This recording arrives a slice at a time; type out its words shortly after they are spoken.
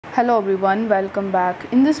Hello everyone, welcome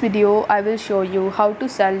back. In this video, I will show you how to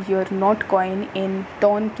sell your NOTCOIN in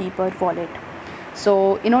TONKEEPER Wallet.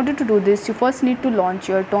 So in order to do this, you first need to launch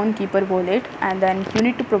your TONKEEPER Wallet, and then you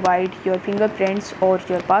need to provide your fingerprints or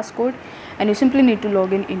your passcode, and you simply need to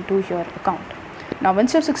log in into your account. Now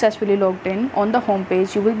once you've successfully logged in, on the home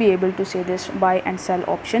page you will be able to see this buy and sell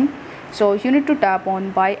option. So you need to tap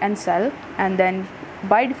on buy and sell, and then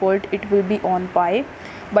by default it will be on buy.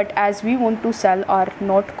 But as we want to sell our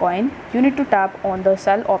NOTCOIN, you need to tap on the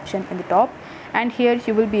sell option in the top, and here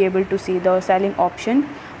you will be able to see the selling option.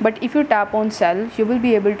 But if you tap on sell, you will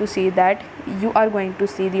be able to see that you are going to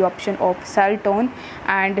see the option of sell TON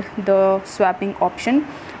and the swapping option,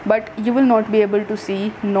 but you will not be able to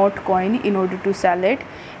see NOTCOIN in order to sell it.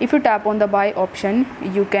 If you tap on the buy option,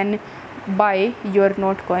 you can buy your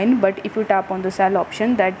NOTCOIN, but if you tap on the sell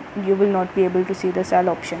option, that you will not be able to see the sell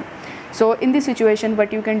option. So in this situation,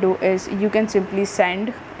 what you can do is you can simply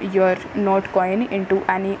send your NOTCOIN into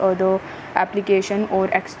any other application or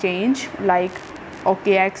exchange like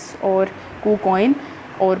OKX or KuCoin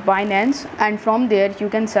or Binance, and from there you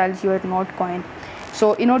can sell your NOTCOIN.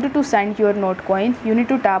 So in order to send your NOTCOIN, you need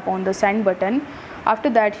to tap on the send button.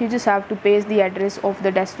 After that, you just have to paste the address of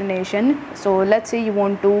the destination. So let's say you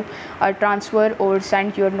want to transfer or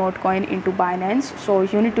send your NOTCOIN into Binance. So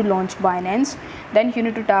you need to launch Binance. Then you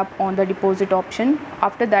need to tap on the deposit option.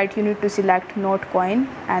 After that, you need to select NOTCOIN,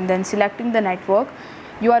 and then selecting the network,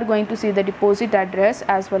 you are going to see the deposit address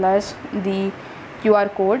as well as the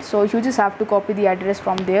QR code. So you just have to copy the address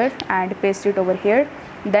from there and paste it over here.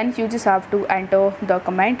 Then you just have to enter the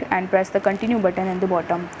comment and press the continue button in the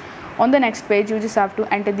bottom. On the next page, you just have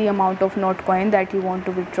to enter the amount of NOTCOIN that you want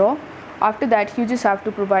to withdraw. After that, you just have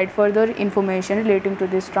to provide further information relating to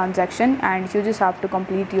this transaction, and you just have to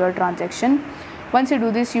complete your transaction. Once you do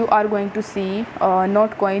this, you are going to see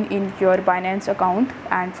NOTCOIN in your Binance account,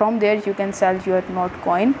 and from there you can sell your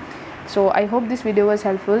NOTCOIN. So I hope this video was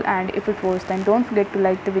helpful, and if it was, then don't forget to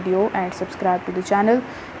like the video and subscribe to the channel.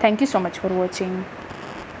 Thank you so much for watching.